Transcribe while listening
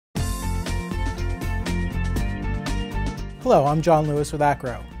Hello, I'm John Lewis with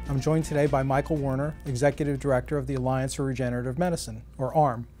ACRO. I'm joined today by Michael Werner, Executive Director of the Alliance for Regenerative Medicine, or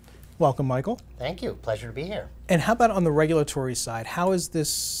ARM. Welcome, Michael. Thank you. Pleasure to be here. And how about on the regulatory side? How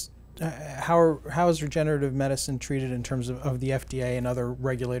is regenerative medicine treated in terms of the FDA and other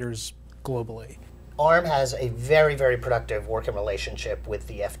regulators globally? ARM has a very, very productive working relationship with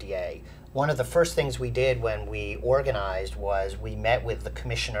the FDA. One of the first things we did when we organized was we met with the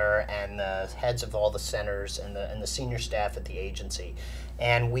commissioner and the heads of all the centers and the senior staff at the agency.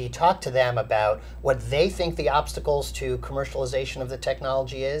 And we talked to them about what they think the obstacles to commercialization of the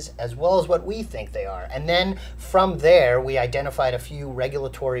technology is, as well as what we think they are. And then from there, we identified a few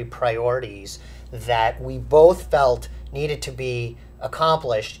regulatory priorities that we both felt needed to be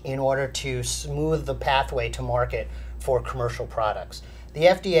accomplished in order to smooth the pathway to market for commercial products. The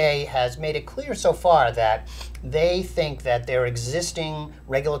FDA has made it clear so far that they think that their existing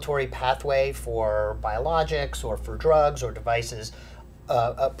regulatory pathway for biologics or for drugs or devices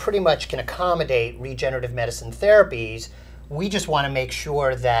pretty much can accommodate regenerative medicine therapies. We just want to make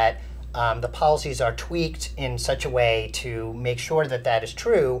sure that the policies are tweaked in such a way to make sure that that is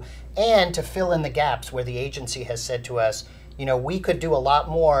true and to fill in the gaps where the agency has said to us, you know, we could do a lot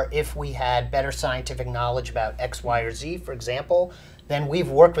more if we had better scientific knowledge about X, Y, or Z, for example. Then we've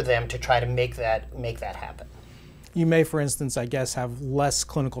worked with them to try to make that happen. You may, for instance, I guess, have less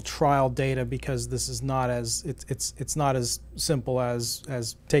clinical trial data because this is not as it's not as simple as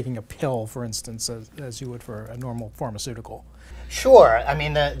taking a pill, for instance, as you would for a normal pharmaceutical. Sure. I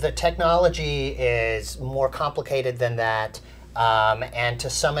mean, the technology is more complicated than that. And to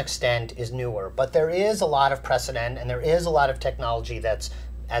some extent is newer. But there is a lot of precedent and there is a lot of technology that's,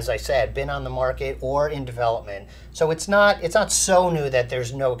 as I said, been on the market or in development. So it's not so new that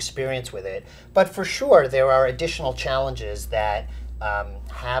there's no experience with it. But for sure, there are additional challenges that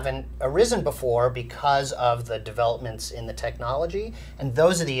haven't arisen before because of the developments in the technology. And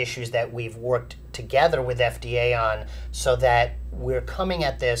those are the issues that we've worked together with FDA on so that we're coming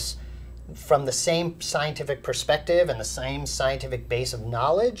at this from the same scientific perspective and the same scientific base of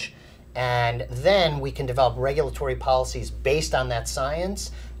knowledge, and then we can develop regulatory policies based on that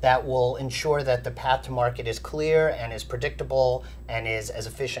science that will ensure that the path to market is clear and is predictable and is as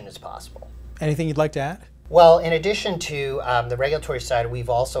efficient as possible. Anything you'd like to add? Well, in addition to the regulatory side, we've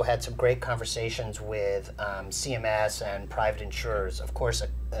also had some great conversations with CMS and private insurers. Of course,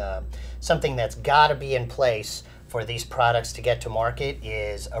 something that's got to be in place for these products to get to market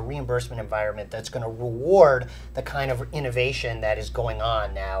is a reimbursement environment that's going to reward the kind of innovation that is going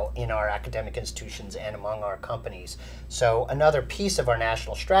on now in our academic institutions and among our companies. So another piece of our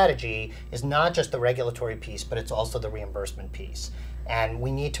national strategy is not just the regulatory piece, but it's also the reimbursement piece. And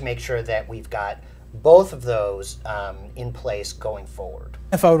we need to make sure that we've got both of those in place going forward.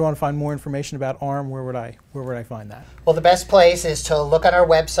 If I would want to find more information about ARM, where would I find that? Well, the best place is to look at our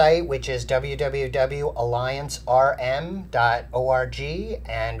website, which is www.alliancerm.org,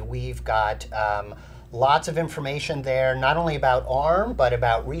 and we've got lots of information there, not only about ARM, but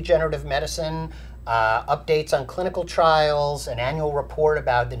about regenerative medicine, updates on clinical trials, an annual report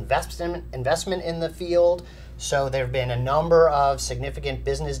about investment in the field. So there have been a number of significant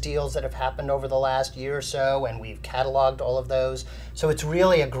business deals that have happened over the last year or so, and we've cataloged all of those. So it's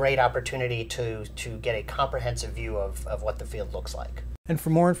really a great opportunity to get a comprehensive view of what the field looks like. And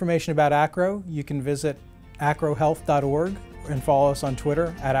for more information about ACRO, you can visit acrohealth.org and follow us on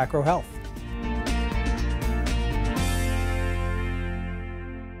Twitter @ACROHealth.